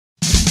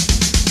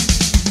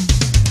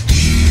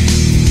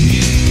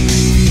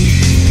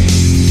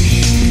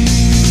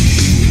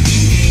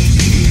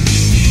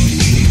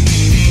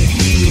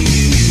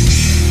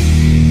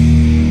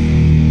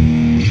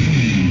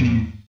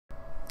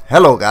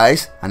Hello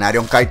guys,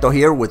 AnarionKayto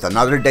here with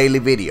another daily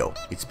video.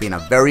 It's been a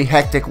very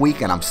hectic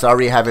week and I'm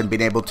sorry I haven't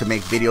been able to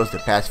make videos the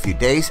past few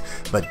days,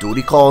 but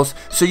duty calls,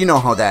 so you know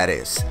how that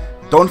is.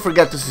 Don't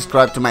forget to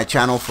subscribe to my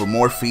channel for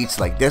more feeds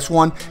like this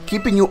one,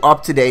 keeping you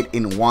up to date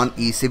in one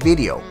easy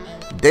video.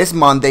 This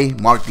Monday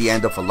marked the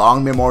end of a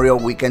long Memorial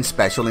Weekend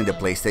special in the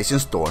PlayStation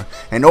Store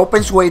and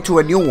opens way to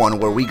a new one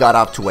where we got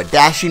up to a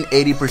dashing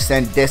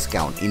 80%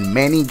 discount in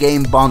many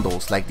game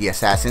bundles like the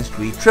Assassin's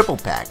Creed Triple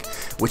Pack,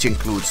 which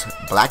includes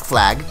Black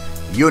Flag,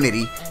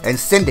 Unity, and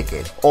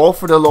Syndicate, all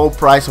for the low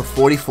price of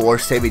 $44,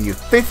 saving you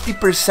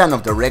 50%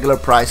 of the regular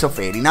price of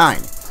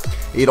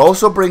 $89. It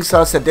also brings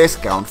us a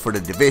discount for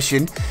The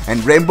Division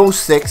and Rainbow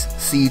Six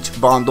Siege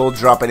bundle,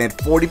 dropping it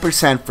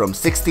 40% from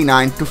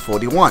 $69 to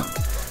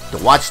 $41. The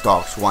Watch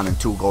Dogs 1 and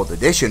 2 Gold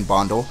Edition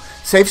bundle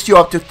saves you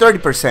up to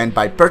 30%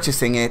 by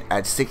purchasing it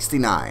at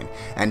 $69,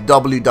 and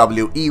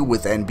WWE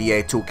with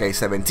NBA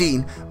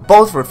 2K17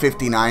 both for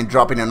 $59,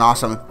 dropping an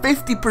awesome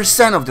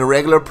 50% of the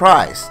regular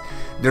price.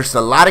 There's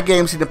a lot of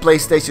games in the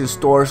PlayStation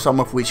Store, some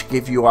of which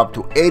give you up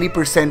to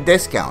 80%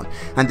 discount,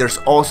 and there's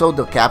also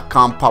the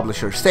Capcom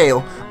Publisher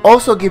Sale,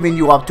 also giving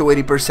you up to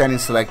 80% in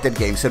selected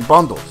games and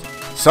bundles.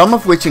 Some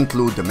of which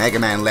include the Mega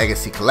Man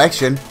Legacy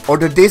Collection or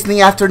the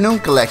Disney Afternoon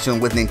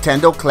Collection with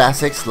Nintendo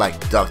classics like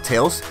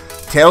DuckTales,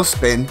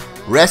 Tailspin,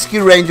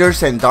 Rescue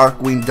Rangers, and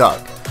Darkwing Duck.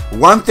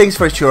 One thing's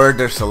for sure,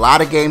 there's a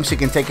lot of games you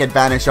can take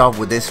advantage of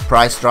with this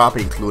price drop,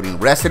 including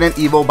Resident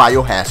Evil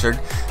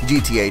Biohazard,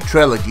 GTA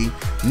Trilogy,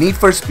 Need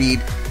for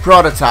Speed,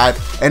 Prototype,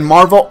 and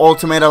Marvel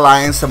Ultimate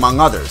Alliance, among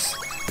others.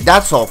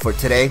 That's all for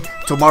today.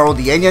 Tomorrow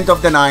the Agent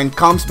of the Nine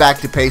comes back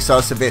to pay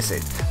us a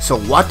visit. So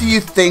what do you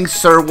think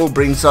Sir will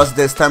bring us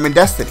this time in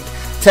Destiny?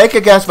 Take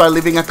a guess by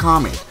leaving a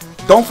comment.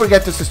 Don't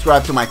forget to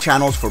subscribe to my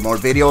channels for more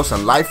videos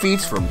and live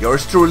feeds from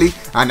yours truly,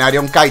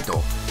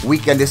 AnarionKayto.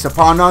 Weekend is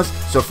upon us,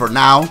 so for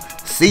now,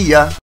 see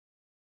ya!